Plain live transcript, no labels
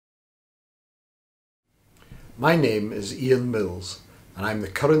My name is Ian Mills and I'm the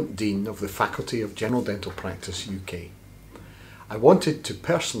current Dean of the Faculty of General Dental Practice UK. I wanted to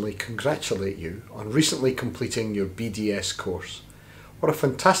personally congratulate you on recently completing your BDS course. What a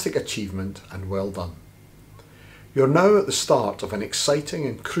fantastic achievement and well done. You're now at the start of an exciting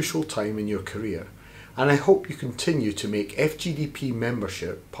and crucial time in your career, and I hope you continue to make FGDP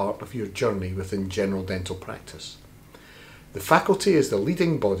membership part of your journey within general dental practice. The faculty is the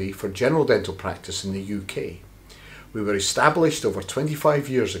leading body for general dental practice in the UK. We were established over 25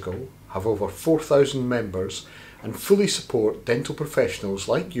 years ago, have over 4,000 members and fully support dental professionals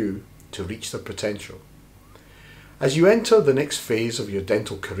like you to reach their potential. As you enter the next phase of your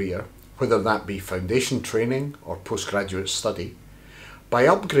dental career, whether that be foundation training or postgraduate study, by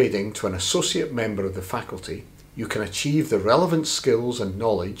upgrading to an associate member of the faculty, you can achieve the relevant skills and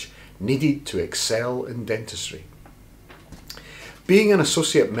knowledge needed to excel in dentistry. Being an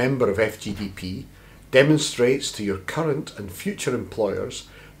associate member of FGDP demonstrates to your current and future employers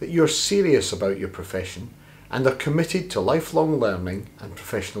that you are serious about your profession and are committed to lifelong learning and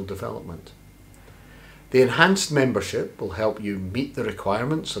professional development. The enhanced membership will help you meet the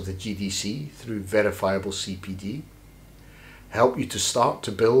requirements of the GDC through verifiable CPD, help you to start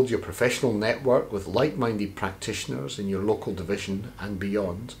to build your professional network with like-minded practitioners in your local division and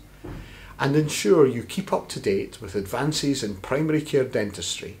beyond, and ensure you keep up to date with advances in primary care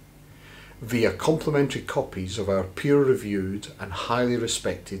dentistry via complimentary copies of our peer-reviewed and highly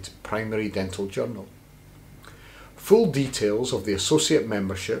respected primary dental journal. Full details of the associate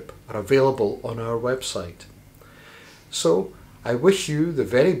membership are available on our website. So, I wish you the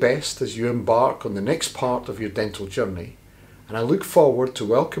very best as you embark on the next part of your dental journey, and I look forward to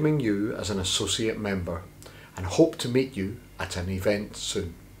welcoming you as an associate member and hope to meet you at an event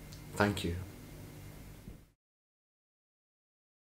soon. Thank you.